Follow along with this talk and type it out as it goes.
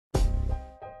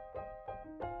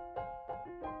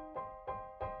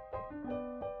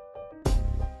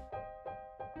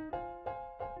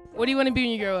What do you want to be when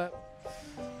you grow up?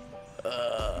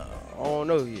 I don't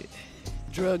know yet.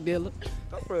 Drug dealer.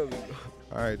 Probably.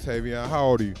 All right, Tavion, how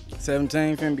old are you?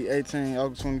 17, finna be 18,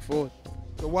 August 24th.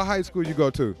 So what high school you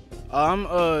go to?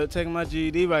 I'm taking my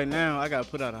GED right now. I got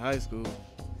put out of high school.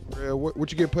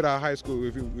 What you get put out of high school,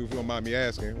 if you don't mind me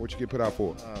asking? What you get put out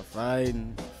for?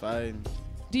 Fighting.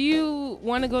 Do you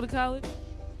want to go to college?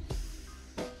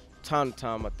 Time to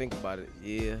time, I think about it.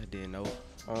 Yeah, then no.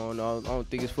 I don't know. I don't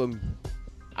think it's for me.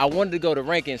 I wanted to go to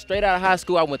Rankin. Straight out of high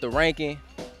school, I went to Rankin.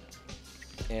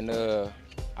 And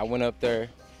I went up there,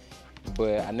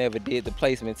 but I never did the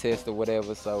placement test or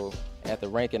whatever. So after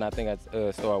Rankin, I think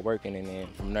I started working, and then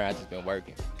from there, I just been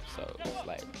working. So it's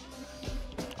like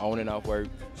on and off work.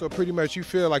 So pretty much you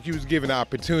feel like you was given the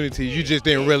opportunity, you just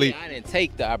didn't really... I didn't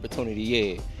take the opportunity,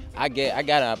 yeah. I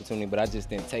got an opportunity, but I just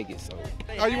didn't take it, so.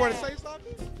 Oh, you want to say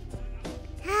something?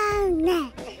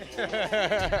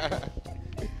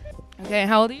 Okay,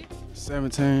 how old are you?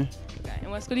 17. Okay,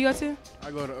 and what school do you go to?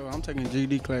 I'm taking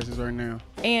GED classes right now.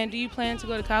 And do you plan to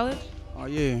go to college? Oh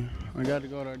yeah, I got to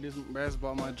go to this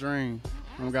basketball, my dream.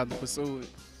 I got to pursue it.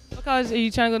 What college are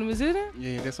you trying to go to Mizzou then?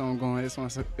 Yeah, that's where I'm going. That's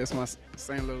my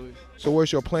St. Louis. So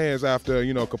what's your plans after,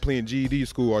 completing GED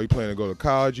school? Are you planning to go to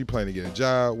college? You planning to get a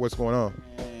job? What's going on?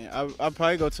 I'll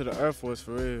probably go to the Air Force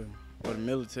for real, or the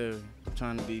military. I'm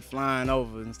trying to be flying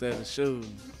over instead of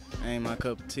shooting. Ain't my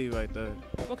cup of tea right there.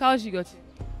 What college do you go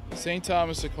to? St.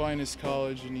 Thomas Aquinas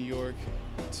College in New York.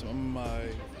 It's going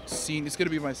to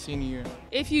be my senior year.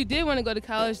 If you did want to go to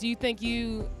college, do you think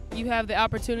you have the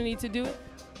opportunity to do it?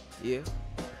 Yeah,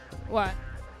 Why?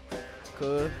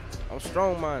 cause I'm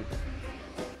strong-minded.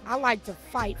 I like to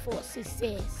fight for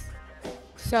success.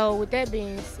 So with that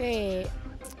being said,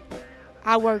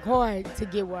 I work hard to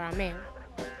get where I'm at.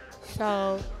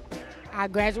 So I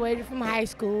graduated from high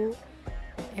school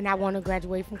and I want to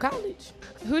graduate from college.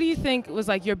 Who do you think was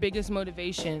like your biggest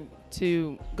motivation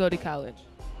to go to college?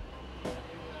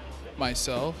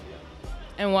 Myself,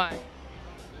 And why?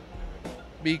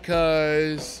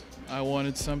 because I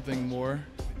wanted something more.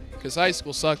 Because high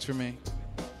school sucked for me.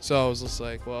 So I was just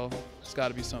like, well, it's got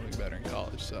to be something better in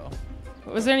college, so.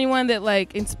 Was there anyone that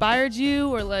like inspired you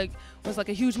or like was like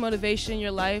a huge motivation in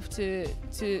your life to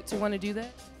want to do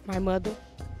that? My mother,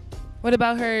 What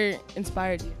about her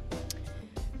inspired you?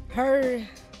 her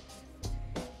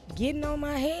getting on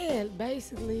my head,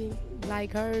 basically.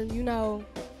 Like her,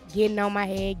 getting on my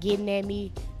head, getting at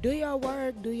me. Do your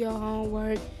work, do your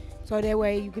homework, so that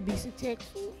way you could be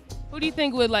successful. Who do you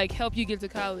think would like help you get to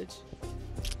college?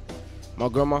 My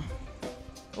grandma,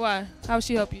 Why? How would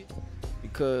she help you?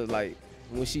 because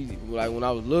when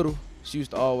I was little, she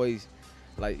used to always,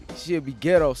 she'd be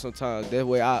ghetto sometimes. That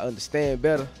way I understand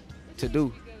better to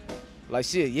do. Like,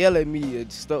 she'd yell at me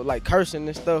and stuff, like cursing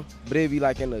and stuff, but it'd be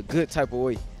like in a good type of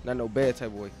way, not no bad type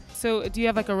of way. So do you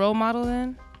have like a role model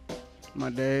then? My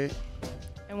dad,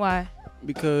 And why?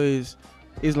 because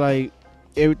it's like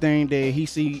everything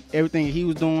he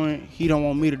was doing, he don't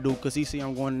want me to do because he see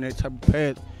I'm going in that type of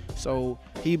path. So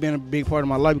he been a big part of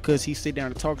my life because he sit down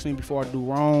and talk to me before I do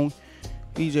wrong.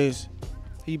 He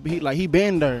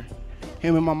been there,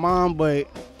 him and my mom, but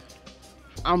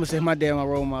I'm gonna say my dad my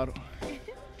role model.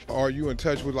 Are you in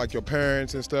touch with like your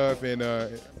parents and stuff? And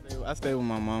I stay with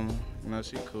my mama.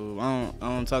 She cool. I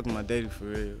don't talk to my daddy for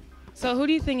real. So who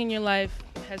do you think in your life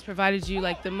has provided you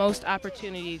like the most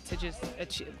opportunity to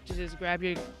just grab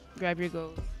your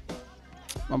goals?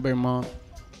 My baby mom,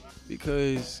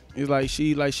 because it's like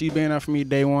she been there for me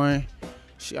day one.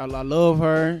 I love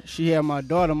her. She had my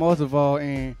daughter most of all,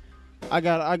 and I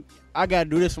gotta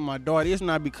do this for my daughter. It's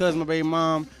not because my baby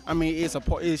mom. I mean,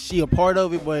 is she a part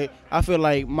of it? But I feel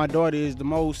like my daughter is the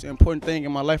most important thing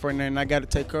in my life right now, and I got to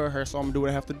take care of her. So I'm gonna do what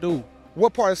I have to do.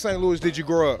 what part of St. Louis did you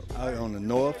grow up? Out on the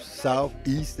north, south,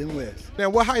 east, and west. Now,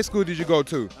 what high school did you go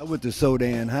to? I went to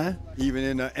Sodan High. Even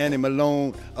in the Annie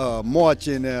Malone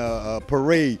marching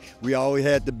parade, we always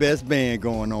had the best band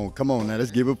going on. Come on now,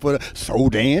 let's give it for the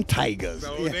Sodan Tigers.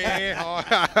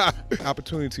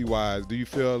 Opportunity-wise, do you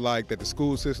feel like that the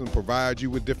school system provides you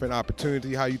with different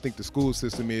opportunity? How you think the school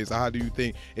system is? How do you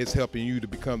think it's helping you to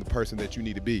become the person that you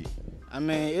need to be? I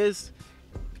mean,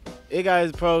 it got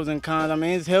its pros and cons. I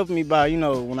mean, it's helped me by,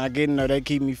 when I get in there, they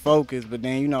keep me focused. But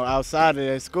then, outside of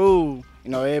that school,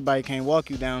 everybody can't walk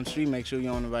you down the street, make sure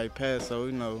you're on the right path. So,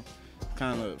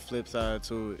 kind of flip side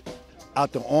to it.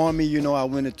 out the Army, you know, I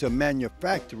went into a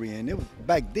manufactory, and it was,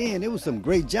 back then, there was some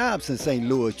great jobs in St.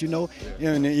 Louis, you know.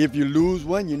 And if you lose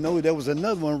one, you know, there was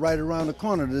another one right around the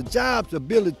corner. The jobs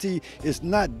ability is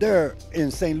not there in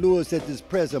St. Louis at this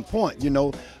present point, you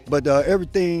know. But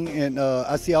everything, and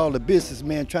I see all the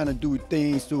businessmen trying to do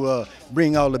things to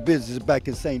bring all the business back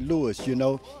in St. Louis, you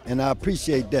know, and I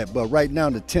appreciate that. But right now,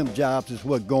 the temp jobs is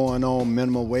what's going on,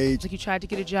 minimum wage. Like you tried to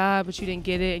get a job, but you didn't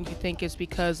get it, and you think it's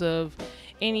because of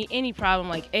any problem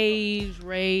like age,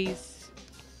 race,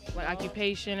 like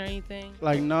occupation or anything?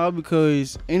 Like, no,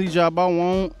 because any job I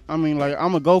want, I mean, like,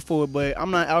 I'm going to go for it, but I'm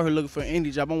not out here looking for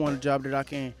any job. I want a job that I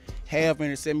can have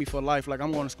and it set me for life. Like,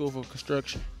 I'm going to school for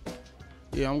construction.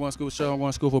 Yeah, I'm going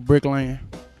to school for bricklaying.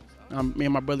 Me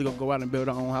and my brother going to go out and build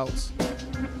our own house.